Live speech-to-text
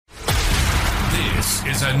This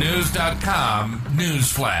is a News.com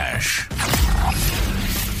news flash.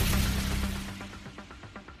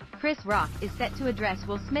 Chris Rock is set to address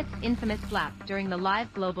Will Smith's infamous slap during the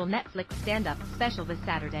live global Netflix stand-up special this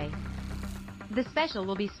Saturday. The special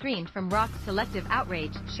will be streamed from Rock's Selective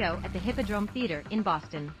Outrage show at the Hippodrome Theater in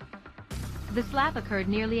Boston. The slap occurred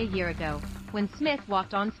nearly a year ago, when Smith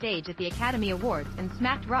walked on stage at the Academy Awards and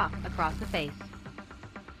smacked Rock across the face.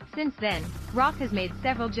 Since then, Rock has made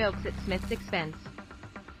several jokes at Smith's expense.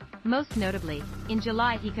 Most notably, in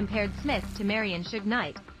July he compared Smith to Marion Suge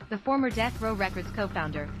Knight, the former Death Row Records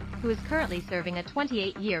co-founder, who is currently serving a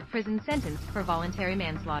 28-year prison sentence for voluntary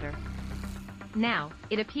manslaughter. Now,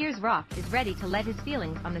 it appears Rock is ready to let his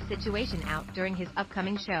feelings on the situation out during his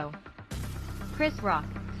upcoming show. Chris Rock,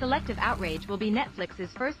 Selective Outrage will be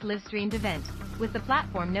Netflix's first live-streamed event, with the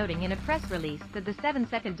platform noting in a press release that the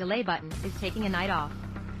 7-second delay button is taking a night off.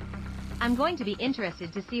 "I'm going to be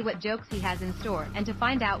interested to see what jokes he has in store and to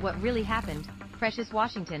find out what really happened," Precious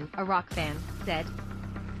Washington, a Rock fan, said.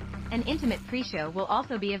 An intimate pre-show will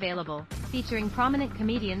also be available, featuring prominent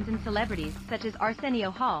comedians and celebrities such as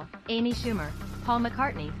Arsenio Hall, Amy Schumer, Paul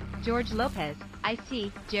McCartney, George Lopez,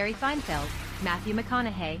 Ice-T, Jerry Seinfeld, Matthew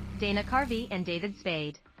McConaughey, Dana Carvey and David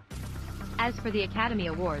Spade. As for the Academy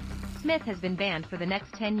Awards, Smith has been banned for the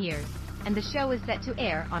next 10 years, and the show is set to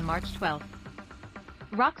air on March 12.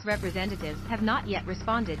 Rock's representatives have not yet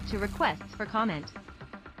responded to requests for comment.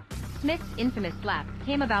 Smith's infamous slap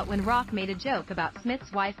came about when Rock made a joke about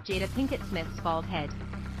Smith's wife Jada Pinkett Smith's bald head.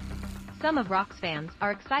 Some of Rock's fans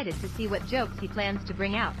are excited to see what jokes he plans to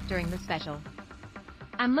bring out during the special.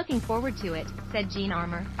 "I'm looking forward to it," said Gene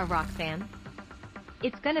Armour, a Rock fan.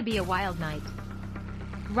 "It's gonna be a wild night."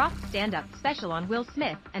 Rock's stand-up special on Will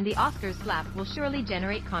Smith and the Oscars slap will surely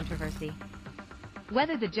generate controversy.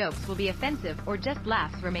 Whether the jokes will be offensive or just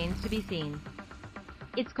laughs remains to be seen.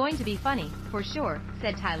 "It's going to be funny, for sure,"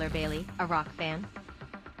 said Tyler Bailey, a Rock fan.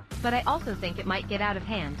 "But I also think it might get out of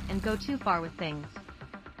hand and go too far with things."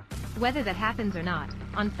 Whether that happens or not,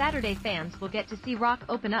 on Saturday fans will get to see Rock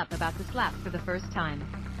open up about the slap for the first time.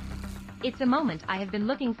 "It's a moment I have been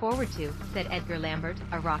looking forward to," said Edgar Lambert,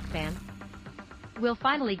 a Rock fan. "We'll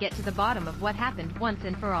finally get to the bottom of what happened once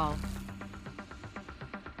and for all."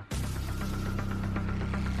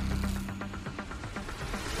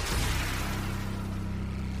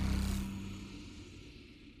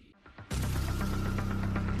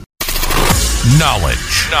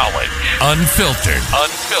 Knowledge. Unfiltered.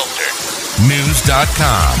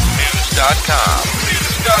 News.com.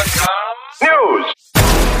 News.